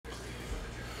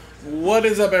What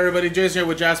is up, everybody? Jason here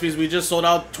with Jaspys. We just sold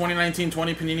out 2019-20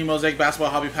 Panini Mosaic Basketball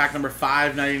Hobby Pack number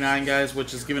 599, guys,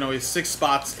 which is giving away 6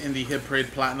 spots in the Hit Parade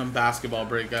Platinum Basketball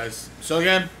break, guys. So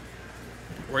again,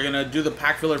 we're going to do the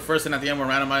pack filler first, and at the end, we'll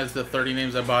randomize the 30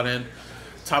 names I bought in.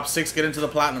 Top 6 get into the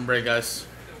Platinum break, guys.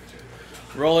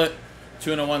 Roll it.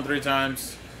 2 and a 1 3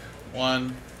 times.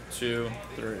 1, 2,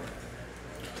 3.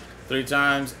 3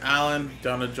 times. Allen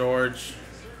down to George.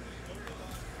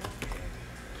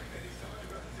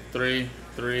 3,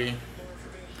 3,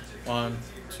 1,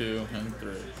 2, and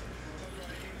 3.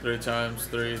 3 times,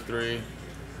 3, 3.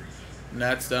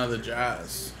 Nets down to the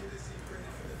Jazz.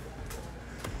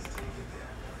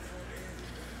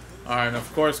 Alright, and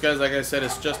of course, guys, like I said,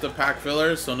 it's just a pack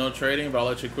filler, so no trading, but I'll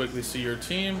let you quickly see your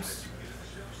teams.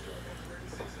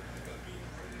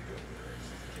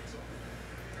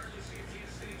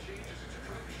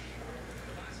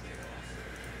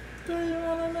 Do you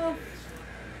wanna know?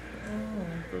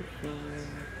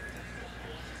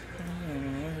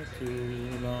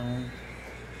 Too long.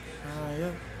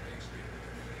 Yeah.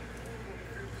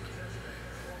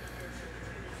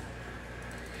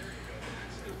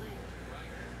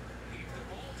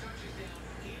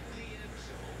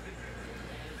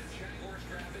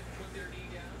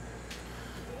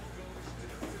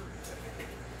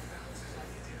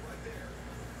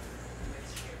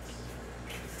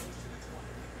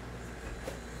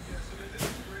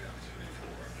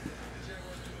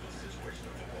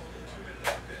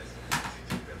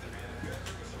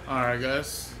 Alright,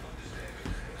 guys,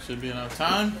 should be enough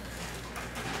time,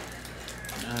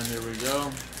 and here we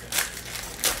go.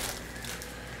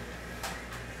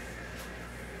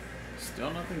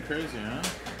 Still nothing crazy, huh?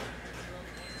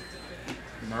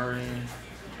 Murray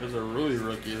is a really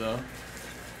rookie, though,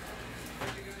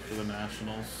 for the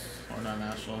Nationals, or not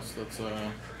Nationals, that's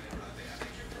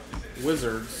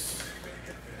Wizards.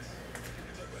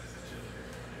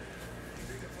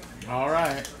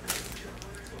 Alright.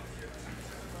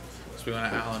 We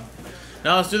went to Allen.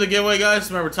 Now let's do the giveaway,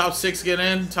 guys. Remember, top 6 get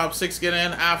in. Top 6 get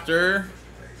in after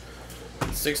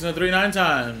 6 and a 3 9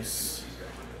 times.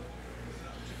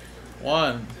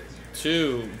 1,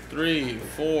 2, 3,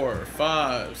 4,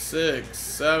 5, 6,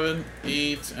 7,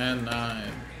 8, and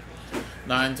 9.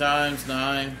 9 times.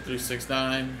 9, 3, 6,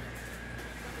 9.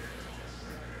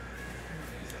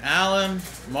 Allen,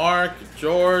 Mark,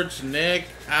 George, Nick,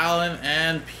 Allen,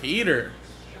 and Peter.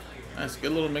 Nice,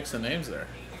 good little mix of names there.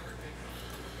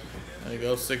 There you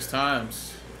go, 6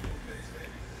 times.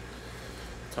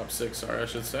 Top 6, sorry, I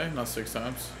should say, not 6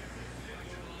 times.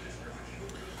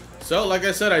 So, like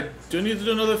I said, I do need to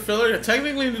do another filler. I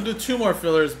technically need to do 2 more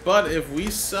fillers, but if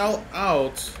we sell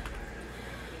out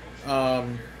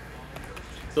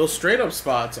those straight-up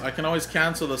spots, I can always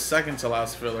cancel the second to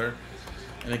last filler,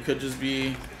 and it could just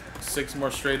be 6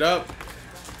 more straight up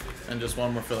and just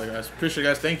 1 more filler, guys. Appreciate it,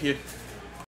 guys. Thank you.